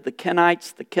land of the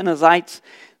Kenites, the Kenizzites,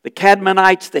 the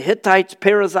Cadmonites, the Hittites,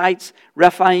 Perizzites,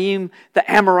 Rephaim,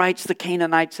 the Amorites, the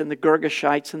Canaanites, and the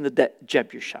Girgashites, and the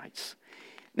Jebusites.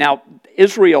 Now,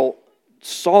 Israel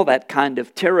saw that kind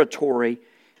of territory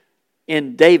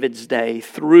in David's day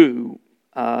through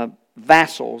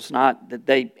vassals, not that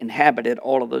they inhabited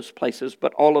all of those places,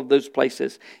 but all of those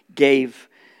places gave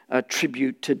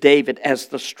tribute to David as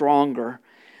the stronger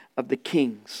of the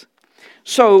kings.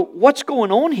 So what's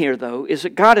going on here, though, is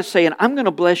that God is saying, I'm going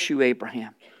to bless you,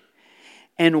 Abraham.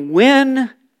 And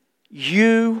when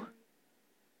you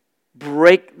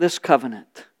break this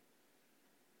covenant,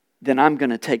 then I'm going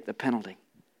to take the penalty.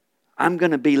 I'm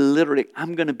going to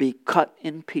be cut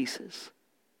in pieces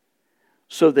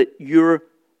so that your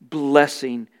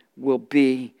blessing will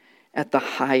be at the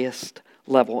highest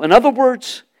level. In other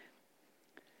words,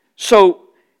 so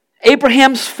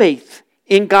Abraham's faith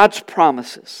in God's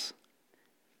promises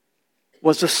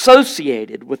was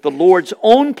associated with the Lord's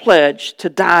own pledge to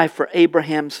die for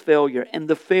Abraham's failure and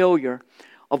the failure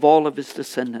of all of his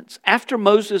descendants. After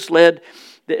Moses led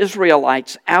the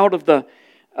Israelites out of the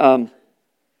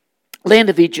land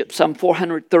of Egypt some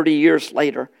 430 years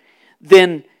later,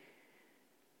 then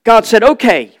God said,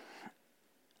 okay,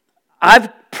 I've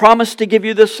promised to give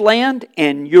you this land,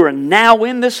 and you're now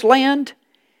in this land,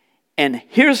 and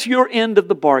here's your end of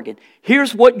the bargain.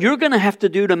 Here's what you're going to have to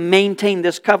do to maintain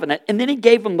this covenant. And then he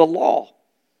gave them the law.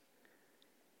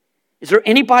 Is there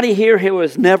anybody here who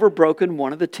has never broken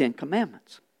one of the 10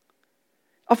 commandments?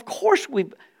 Of course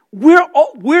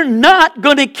we're not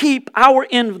going to keep our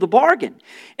end of the bargain.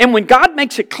 And when God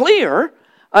makes it clear,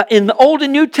 in the Old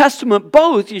and New Testament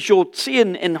both, as you'll see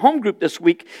in home group this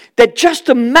week, that just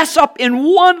to mess up in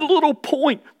one little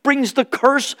point brings the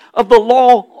curse of the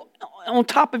law on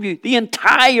top of you. The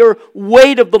entire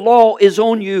weight of the law is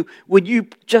on you when you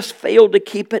just fail to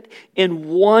keep it in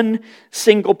one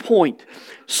single point.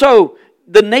 So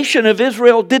the nation of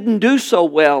Israel didn't do so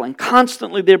well, and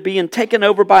constantly they're being taken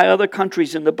over by other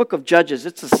countries. In the book of Judges,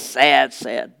 it's a sad,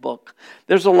 sad book.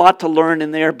 There's a lot to learn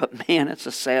in there, but man, it's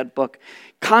a sad book.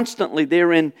 Constantly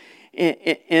they're in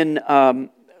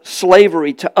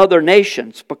slavery to other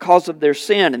nations because of their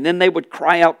sin, and then they would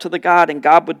cry out to the God, and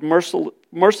God would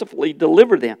mercifully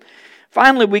deliver them.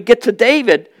 Finally, we get to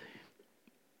David,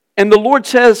 and the Lord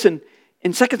says in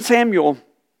 2 Samuel,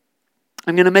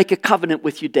 I'm going to make a covenant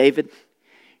with you, David.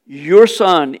 Your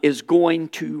son is going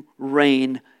to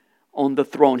reign on the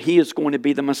throne. He is going to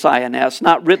be the Messiah. Now, it's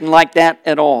not written like that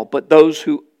at all, but those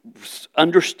who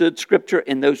understood Scripture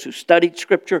and those who studied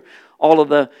Scripture, all of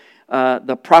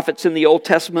the prophets in the Old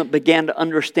Testament began to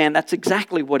understand that's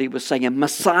exactly what he was saying.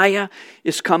 Messiah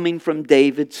is coming from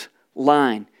David's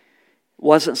line. It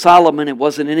wasn't Solomon. It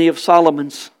wasn't any of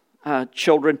Solomon's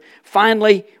children.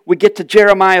 Finally, we get to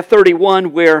Jeremiah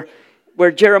 31 where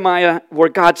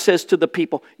God says to the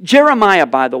people, Jeremiah,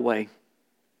 by the way,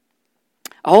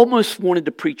 I almost wanted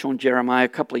to preach on Jeremiah a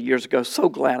couple of years ago. So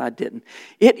glad I didn't.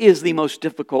 It is the most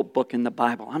difficult book in the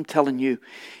Bible. I'm telling you,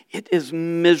 it is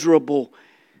miserable,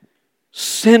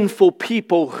 sinful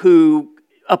people who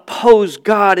oppose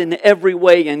God in every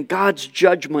way and God's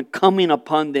judgment coming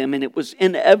upon them. And it was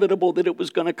inevitable that it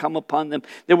was going to come upon them.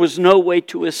 There was no way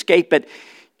to escape it.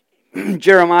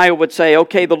 Jeremiah would say,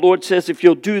 okay, the Lord says if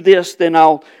you'll do this, then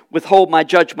I'll withhold my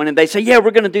judgment. And they say, yeah,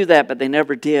 we're going to do that. But they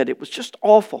never did. It was just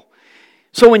awful.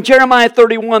 So in Jeremiah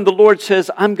 31, the Lord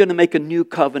says, I'm going to make a new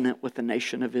covenant with the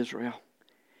nation of Israel.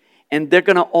 And they're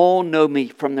going to all know me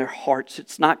from their hearts.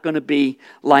 It's not going to be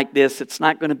like this. It's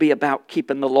not going to be about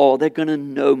keeping the law. They're going to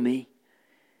know me.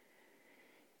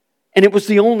 And it was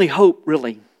the only hope,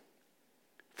 really,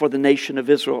 for the nation of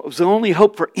Israel. It was the only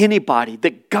hope for anybody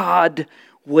that God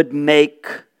would make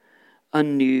a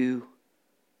new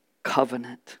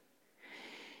covenant.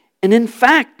 And in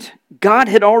fact, God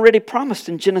had already promised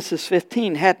in Genesis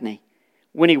 15, hadn't he?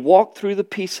 When he walked through the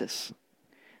pieces,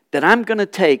 that I'm going to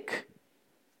take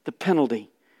the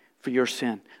penalty for your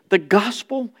sin. The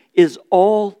gospel is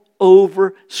all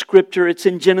over Scripture. It's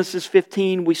in Genesis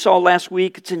 15. We saw last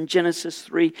week it's in Genesis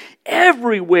 3.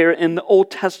 Everywhere in the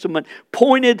Old Testament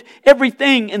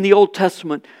everything in the Old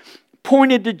Testament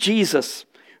pointed to Jesus,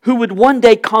 who would one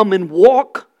day come and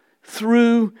walk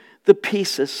through the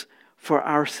pieces for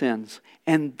our sins.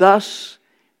 And thus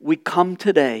we come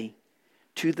today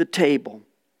to the table,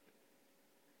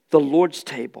 the Lord's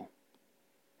table.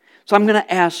 So I'm going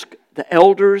to ask the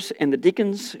elders and the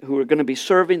deacons who are going to be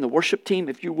serving, the worship team,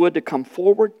 if you would, to come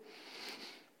forward.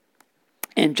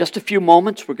 In just a few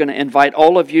moments, we're going to invite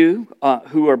all of you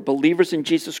who are believers in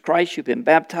Jesus Christ, you've been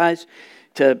baptized,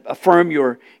 to affirm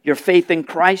your faith in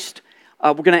Christ.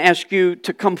 We're going to ask you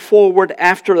to come forward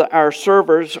after our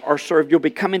servers are served. You'll be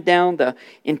coming down the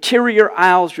interior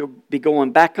aisles. You'll be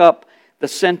going back up the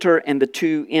center and the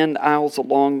two end aisles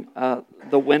along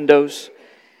the windows.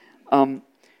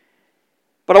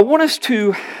 But I want us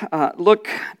to look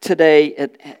today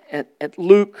at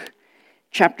Luke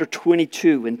chapter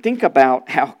 22 and think about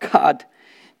how God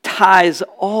ties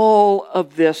all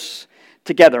of this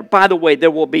together. By the way,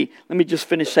 there will be, let me just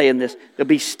finish saying this, there'll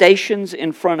be stations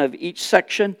in front of each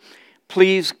section.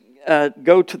 Please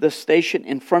go to the station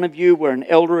in front of you where an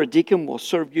elder or deacon will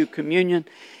serve you communion,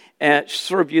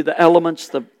 serve you the elements,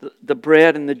 the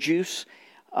bread and the juice.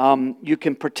 You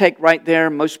can partake right there.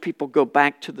 Most people go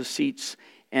back to the seats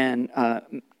and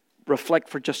reflect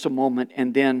for just a moment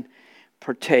and then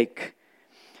partake.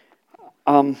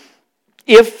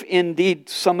 If indeed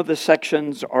some of the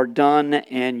sections are done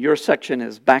and your section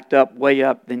is backed up, way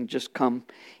up, then just come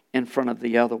in front of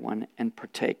the other one and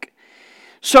partake.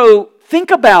 So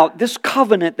think about this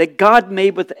covenant that God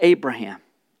made with Abraham.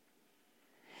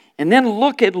 And then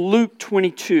look at Luke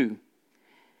 22,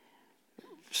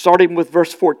 starting with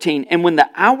verse 14. And when the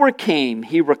hour came,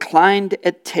 he reclined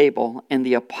at table, and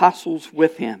the apostles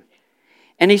with him.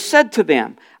 And he said to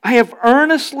them, I have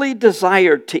earnestly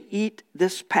desired to eat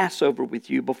this Passover with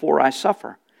you before I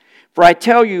suffer. For I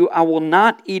tell you, I will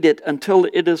not eat it until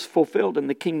it is fulfilled in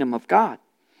the kingdom of God.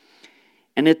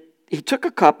 And he took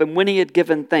a cup, and when he had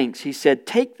given thanks, he said,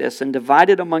 take this and divide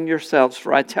it among yourselves,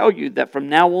 for I tell you that from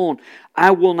now on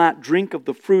I will not drink of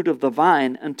the fruit of the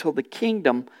vine until the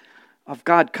kingdom of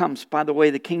God comes. By the way,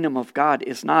 the kingdom of God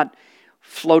is not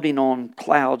floating on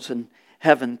clouds in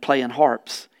heaven playing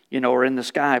harps, or in the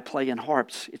sky playing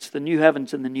harps. It's the new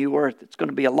heavens and the new earth. It's going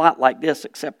to be a lot like this,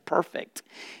 except perfect.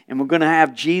 And we're going to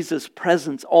have Jesus'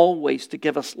 presence always to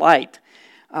give us light.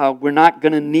 We're not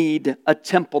going to need a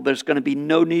temple. There's going to be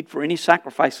no need for any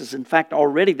sacrifices. In fact,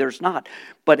 already there's not.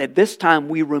 But at this time,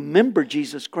 we remember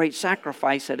Jesus' great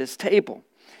sacrifice at his table.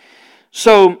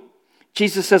 So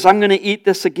Jesus says, I'm going to eat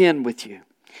this again with you.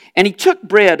 And he took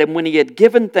bread, and when he had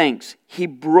given thanks, he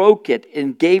broke it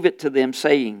and gave it to them,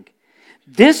 saying,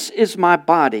 this is my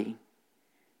body,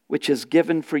 which is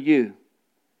given for you.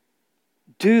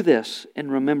 Do this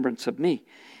in remembrance of me.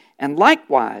 And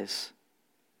likewise,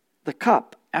 the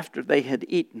cup, after they had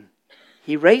eaten,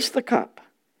 he raised the cup,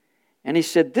 and he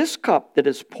said, this cup that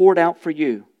is poured out for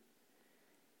you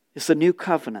is the new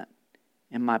covenant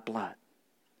in my blood.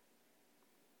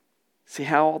 See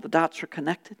how all the dots are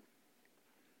connected?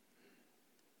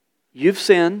 You've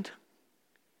sinned.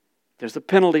 There's a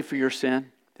penalty for your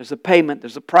sin. There's a payment.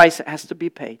 There's a price that has to be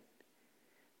paid.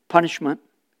 Punishment.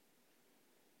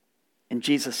 And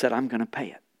Jesus said, I'm going to pay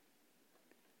it.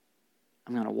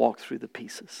 I'm going to walk through the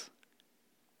pieces.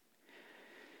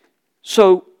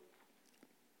 So,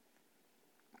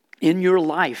 in your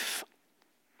life,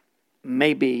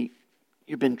 maybe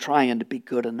you've been trying to be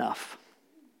good enough.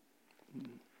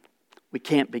 We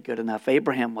can't be good enough.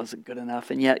 Abraham wasn't good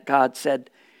enough. And yet God said,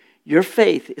 your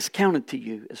faith is counted to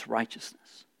you as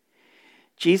righteousness.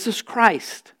 Jesus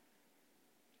Christ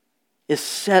is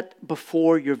set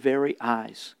before your very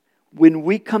eyes. When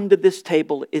we come to this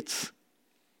table, it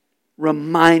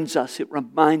reminds us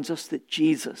that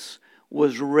Jesus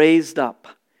was raised up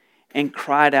and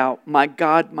cried out, my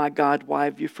God, why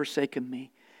have you forsaken me?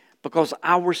 Because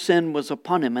our sin was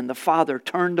upon him, and the Father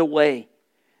turned away,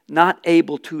 not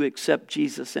able to accept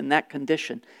Jesus in that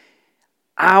condition.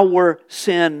 Our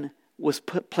sin was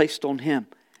placed on him.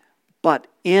 But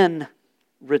in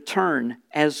return,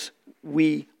 as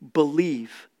we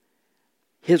believe,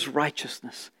 his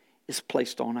righteousness is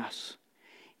placed on us.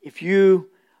 If you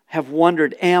have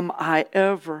wondered, am I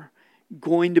ever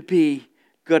going to be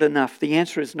good enough? The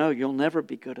answer is no, you'll never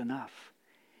be good enough.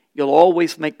 You'll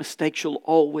always make mistakes, you'll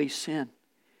always sin.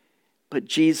 But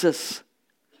Jesus'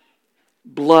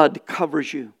 blood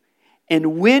covers you.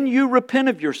 And when you repent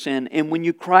of your sin and when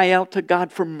you cry out to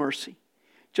God for mercy,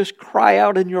 just cry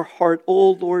out in your heart,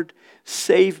 oh Lord,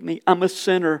 save me. I'm a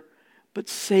sinner, but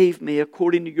save me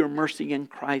according to your mercy in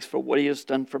Christ for what he has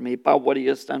done for me, by what he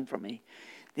has done for me.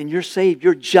 Then you're saved.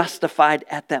 You're justified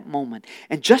at that moment.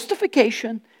 And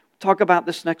justification, we'll talk about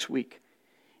this next week,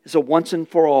 is a once and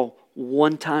for all,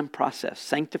 one-time process.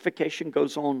 Sanctification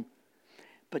goes on.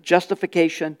 But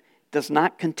justification does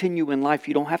not continue in life.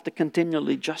 You don't have to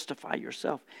continually justify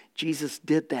yourself. Jesus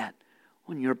did that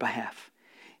on your behalf.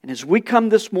 And as we come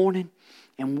this morning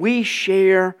and we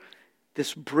share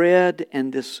this bread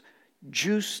and this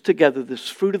juice together, this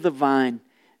fruit of the vine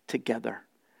together,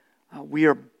 we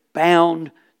are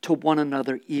bound to one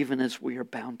another even as we are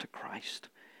bound to Christ.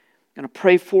 I'm going to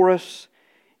pray for us,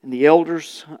 and the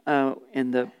elders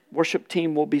and the worship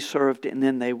team will be served, and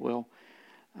then they will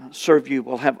serve you.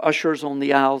 We'll have ushers on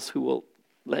the aisles who will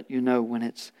let you know when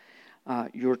it's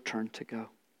your turn to go.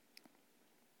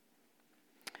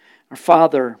 Our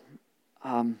Father,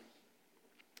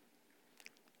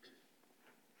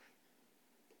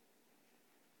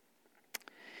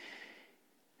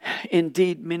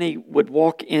 indeed, many would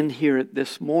walk in here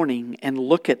this morning and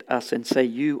look at us and say,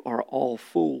 you are all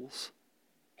fools.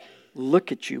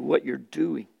 Look at you, what you're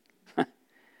doing.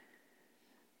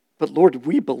 But Lord,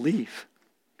 we believe.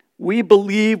 We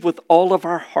believe with all of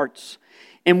our hearts.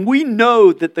 And we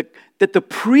know that the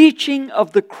preaching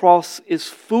of the cross is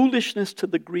foolishness to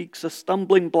the Greeks, a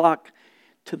stumbling block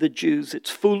to the Jews. It's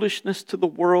foolishness to the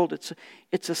world.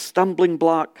 It's a stumbling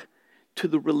block to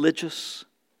the religious.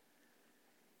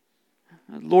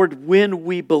 Lord, when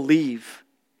we believe,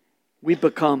 we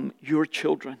become your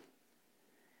children.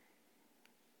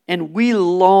 And we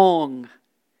long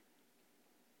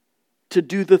to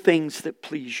do the things that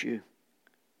please you.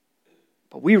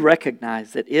 But we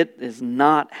recognize that it is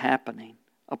not happening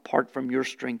apart from your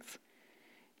strength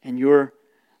and your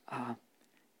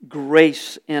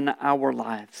grace in our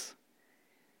lives.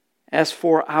 As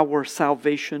for our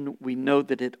salvation, we know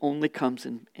that it only comes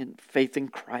in faith in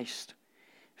Christ.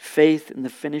 Faith in the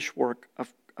finished work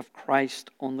of Christ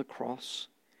on the cross.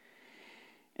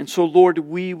 And so, Lord,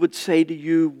 we would say to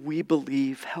you, we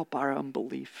believe, help our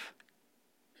unbelief.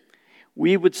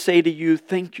 We would say to you,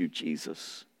 thank you,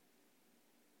 Jesus,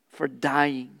 for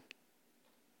dying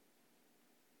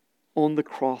on the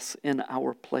cross in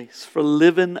our place, for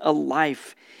living a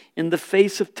life in the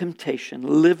face of temptation,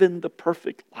 living the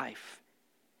perfect life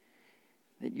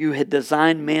that you had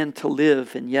designed man to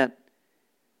live, and yet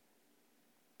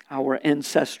our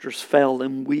ancestors fell,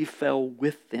 and we fell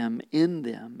with them, in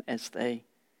them, as they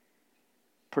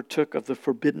partook of the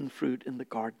forbidden fruit in the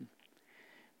garden.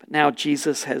 But now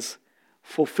Jesus has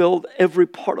fulfilled every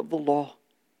part of the law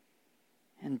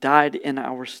and died in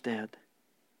our stead.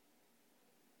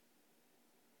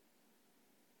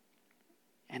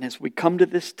 And as we come to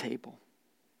this table,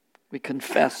 we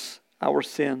confess our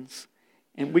sins,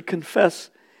 and we confess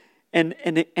and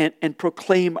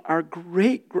proclaim our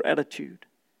great gratitude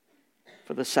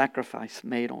for the sacrifice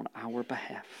made on our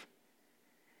behalf.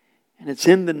 And it's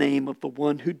in the name of the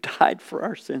one who died for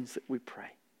our sins that we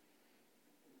pray.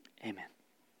 Amen.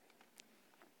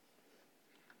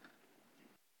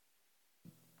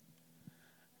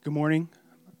 Good morning.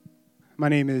 My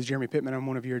name is Jeremy Pittman. I'm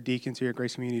one of your deacons here at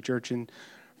Grace Community Church. And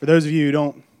for those of you who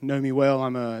don't know me well,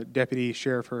 I'm a deputy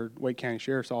sheriff for Wake County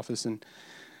Sheriff's Office. And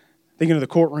thinking of the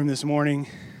courtroom this morning,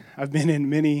 I've been in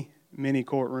many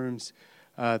courtrooms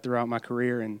throughout my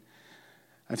career. And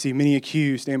I've seen many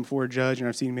accused stand before a judge, and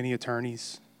I've seen many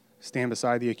attorneys stand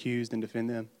beside the accused and defend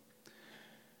them.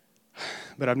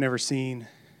 But I've never seen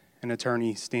an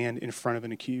attorney stand in front of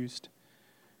an accused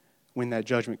when that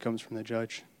judgment comes from the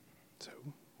judge. So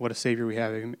what a Savior we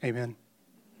have. Amen.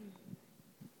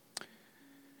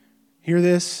 Hear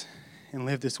this and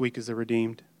live this week as the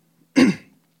redeemed.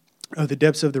 Oh, the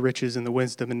depths of the riches and the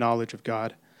wisdom and knowledge of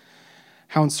God.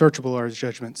 How unsearchable are his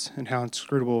judgments, and how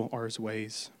inscrutable are his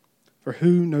ways. For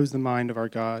who knows the mind of our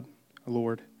God,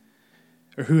 Lord?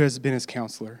 Or who has been his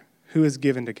counselor? Who has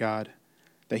given to God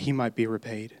that he might be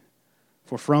repaid?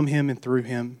 For from him and through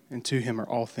him and to him are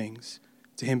all things.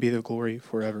 To him be the glory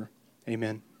forever.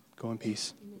 Amen. Go in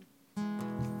peace.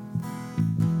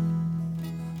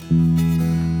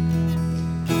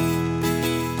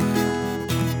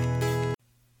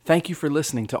 Thank you for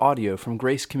listening to audio from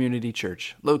Grace Community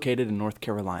Church, located in North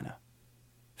Carolina.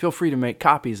 Feel free to make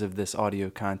copies of this audio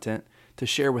content to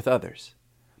share with others,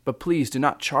 but please do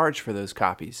not charge for those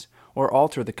copies or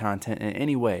alter the content in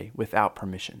any way without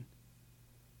permission.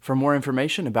 For more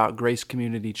information about Grace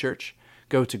Community Church,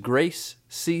 go to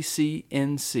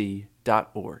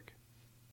graceccnc.org.